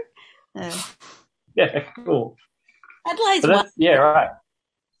Things Grow. Yeah, cool. Adelaide's right.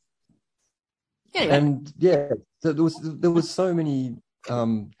 Anyway. And there was so many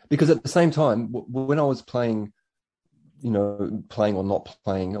because at the same time when I was playing, playing or not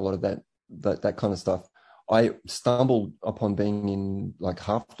playing a lot of that kind of stuff, I stumbled upon being in like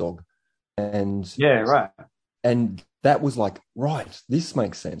Half Dog, and and that was like, right, this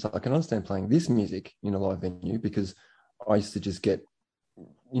makes sense. I can understand playing this music in a live venue because I used to just get,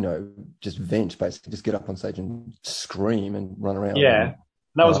 just vent, basically, just get up on stage and scream and run around. Yeah,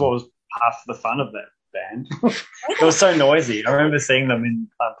 that was what was half the fun of that band. It was so noisy. I remember seeing them in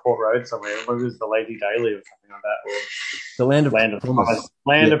Port Road somewhere. It was the Lady Daily or something like that. Or the Land of Promise.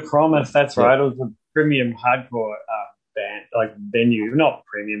 Land of Promise, that's right. It was a premium hardcore band, like venue. Not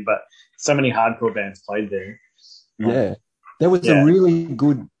premium, but so many hardcore bands played there. Yeah. There was a really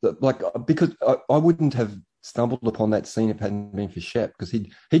good, because I wouldn't have stumbled upon that scene if it hadn't been for Shep, because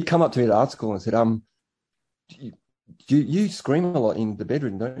he'd come up to me at art school and said, you scream a lot in the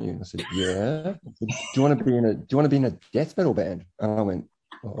bedroom, don't you? And I said, yeah. I said, do you want to be in a death metal band? And I went,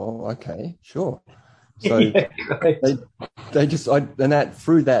 oh, okay, sure. So they just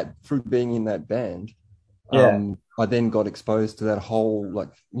through being in that band, I then got exposed to that whole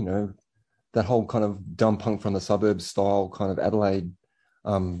that whole kind of dumb punk from the suburbs style kind of Adelaide.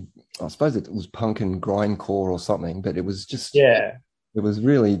 I suppose it was punk and grindcore or something, but it was just it was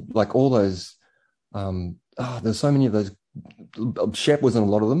really like all those. There's so many of those. Shep was in a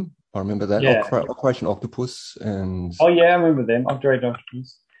lot of them. I remember that. Yeah. Operation Octopus and. Oh yeah, I remember them. Operation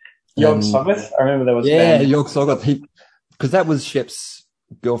Octopus. York Soggoth. I remember there was. York Soggoth. Because that was Shep's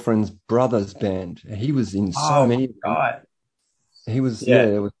girlfriend's brother's band. He was in so many. Right. He was.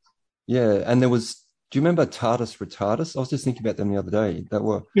 And there was. Do you remember Tardis Retardus? I was just thinking about them the other day. That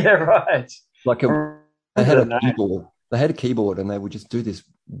were right. Like they had a keyboard. They had a keyboard, and they would just do this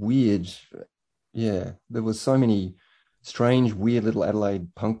weird. Yeah, there was so many strange, weird little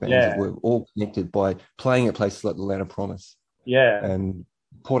Adelaide punk bands that were all connected by playing at places like the Land of Promise. Yeah. And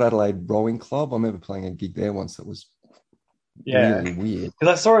Port Adelaide Rowing Club. I remember playing a gig there once that was really weird.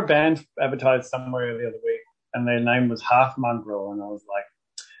 Because I saw a band advertised somewhere the other week, and their name was Half Mongrel, and I was like,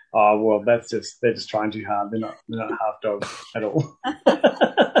 oh well, they're just trying too hard. They're not half dog at all.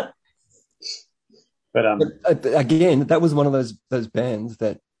 But again, that was one of those bands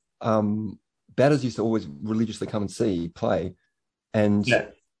that Batters used to always religiously come and see play, and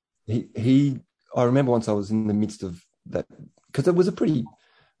I remember once I was in the midst of that, because it was a pretty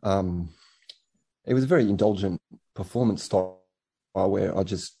it was a very indulgent performance style where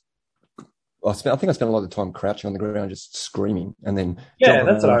I think I spent a lot of time crouching on the ground just screaming, and then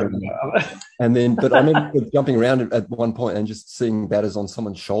that's what I remember. And then, but I remember jumping around at one point and just seeing Batters on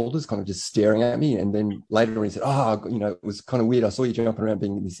someone's shoulders, kind of just staring at me. And then later he said, it was kind of weird. I saw you jumping around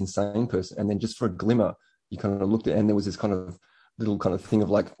being this insane person. And then just for a glimmer, you kind of looked at, and there was this kind of little kind of thing of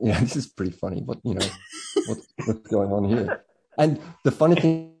like, this is pretty funny, but what's going on here? And the funny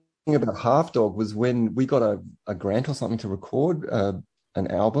thing about Half Dog was when we got a grant or something to record an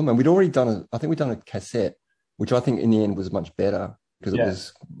album, and we'd already done a cassette, which I think in the end was much better because it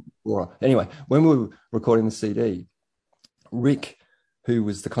was. Anyway, when we were recording the CD, Rick, who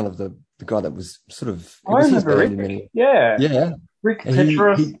was the kind of the guy that was sort of. I remember Rick. Yeah. Rick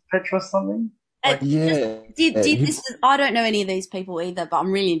Petros something. Did this? I don't know any of these people either, but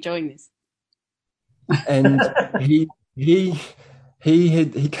I'm really enjoying this. And he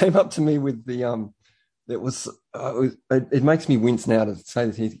came up to me with the it makes me wince now to say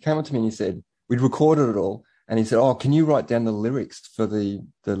this. He came up to me and he said, we'd recorded it all, and he said, oh, can you write down the lyrics for the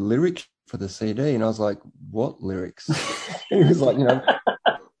lyrics for the CD? And I was like, what lyrics? And he was like,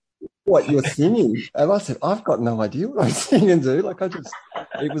 what you're singing? And I said, I've got no idea what I'm singing, dude. Like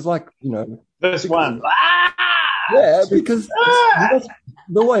it was like, This one. Yeah, because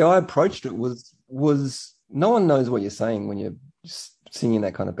the way I approached it was no one knows what you're saying when you're singing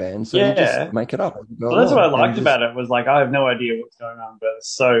that kind of band, so you just make it up. Well, that's what I liked about it, was like, I have no idea what's going on, but it's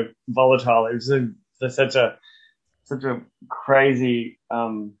so volatile. It was such a crazy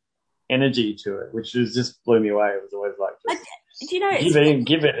energy to it, which just blew me away. It was always like,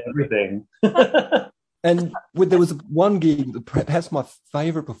 give it everything. And there was one gig, perhaps my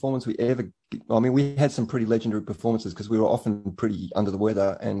favorite performance we ever. I mean, we had some pretty legendary performances because we were often pretty under the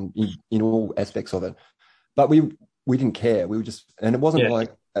weather and in all aspects of it, but we didn't care. We were just, and it wasn't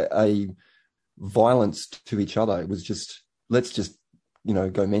like a violence to each other. It was just, let's just,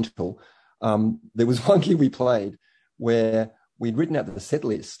 go mental. There was one gig we played where we'd written out the set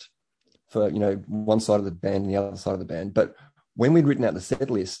list for, one side of the band and the other side of the band. But when we'd written out the set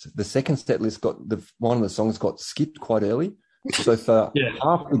list, the second set list one of the songs got skipped quite early. So for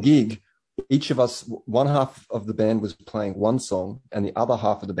half the gig, each of us, one half of the band was playing one song and the other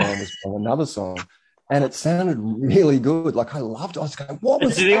half of the band was playing another song. And it sounded really good. Like, I loved it. I was going, what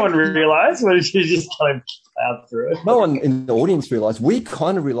was that? Did anyone realise? Or did you just kind of plow through it? No one in the audience realised. We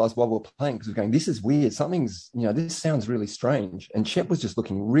kind of realised while we were playing, because we were going, this is weird. Something's, this sounds really strange. And Shep was just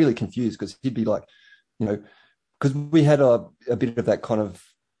looking really confused, because he'd be like, because we had a bit of that kind of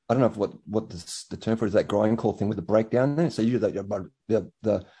I don't know what the term for it is, that grindcore thing with the breakdown there. So you do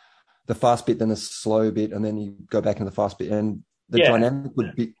that the fast bit, then the slow bit, and then you go back into the fast bit, and the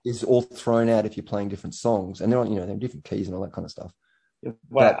dynamic is all thrown out if you're playing different songs, and they're on, they're different keys and all that kind of stuff.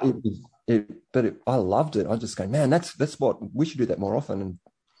 Wow. But I loved it. I was just going, man, that's what we should do that more often.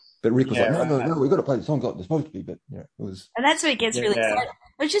 But Rick was like, no, we've got to play the songs like they're supposed to be. But it was. And that's where it gets really exciting.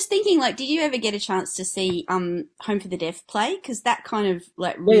 I was just thinking, like, did you ever get a chance to see Home for the Deaf play? Because that kind of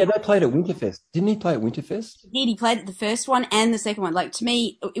like they played at Winterfest. Didn't he play at Winterfest? He played at the first one and the second one. Like, to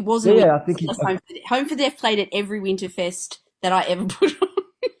me, it wasn't. Yeah, I think Home for the Deaf played at every Winterfest that I ever put on.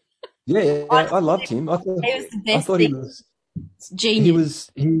 Yeah, I loved him. I thought he was genius.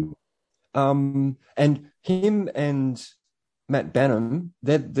 And him and Matt Banham,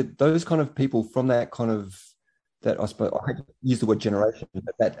 they're those kind of people from that kind of, that I suppose, I hate to use the word generation,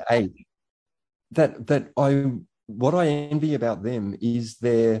 but that age, what I envy about them is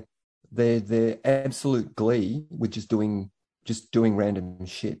their absolute glee with just doing random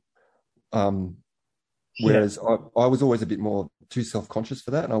shit. Whereas I was always a bit more too self-conscious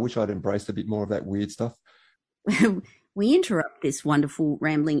for that, and I wish I'd embraced a bit more of that weird stuff. We interrupt this wonderful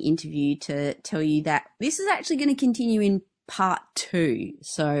rambling interview to tell you that this is actually going to continue in part 2.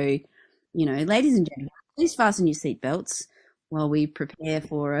 So, ladies and gentlemen, please fasten your seatbelts while we prepare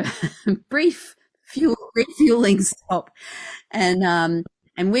for a brief refueling stop, and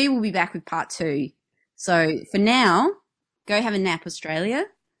we will be back with part 2. So for now, go have a nap, Australia,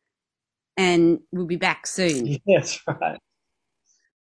 and we'll be back soon. That's right.